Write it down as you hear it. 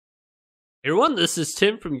Hey everyone, this is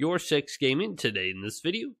Tim from YourSixGaming. Today in this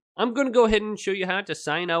video, I'm going to go ahead and show you how to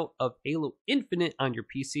sign out of Halo Infinite on your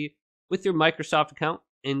PC with your Microsoft account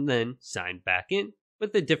and then sign back in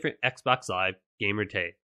with a different Xbox Live gamer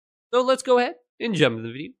tag. So let's go ahead and jump into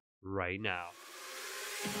the video right now.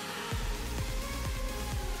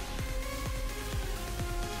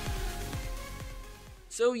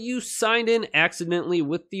 So you signed in accidentally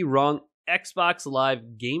with the wrong Xbox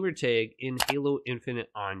Live gamer tag in Halo Infinite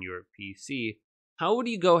on your PC. How would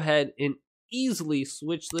you go ahead and easily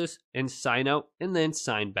switch this and sign out and then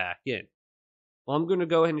sign back in? Well, I'm going to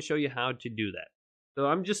go ahead and show you how to do that. So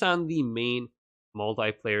I'm just on the main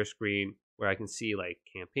multiplayer screen where I can see like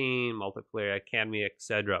campaign, multiplayer, academy,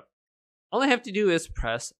 etc. All I have to do is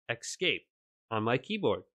press escape on my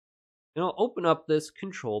keyboard. And I'll open up this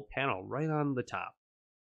control panel right on the top.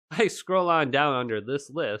 I scroll on down under this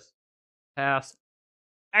list, past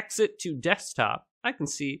exit to desktop. I can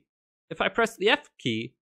see if I press the F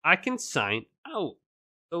key, I can sign out.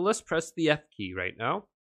 So let's press the F key right now.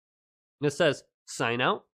 And it says sign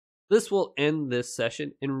out. This will end this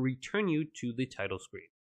session and return you to the title screen.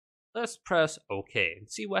 Let's press OK and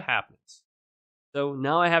see what happens. So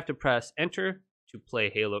now I have to press enter to play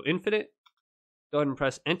Halo Infinite. Go ahead and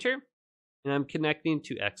press enter. And I'm connecting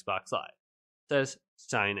to Xbox Live. It says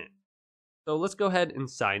sign in. So let's go ahead and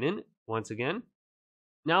sign in once again.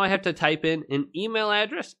 Now I have to type in an email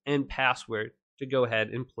address and password to go ahead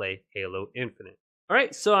and play Halo Infinite.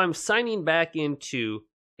 Alright, so I'm signing back into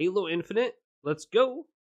Halo Infinite. Let's go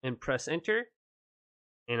and press enter.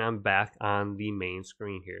 And I'm back on the main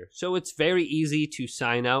screen here. So it's very easy to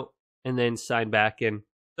sign out and then sign back in.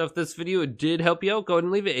 So if this video did help you out, go ahead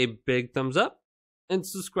and leave it a big thumbs up. And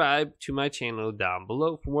subscribe to my channel down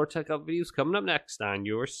below for more tech up videos coming up next on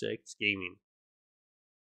YourSixGaming.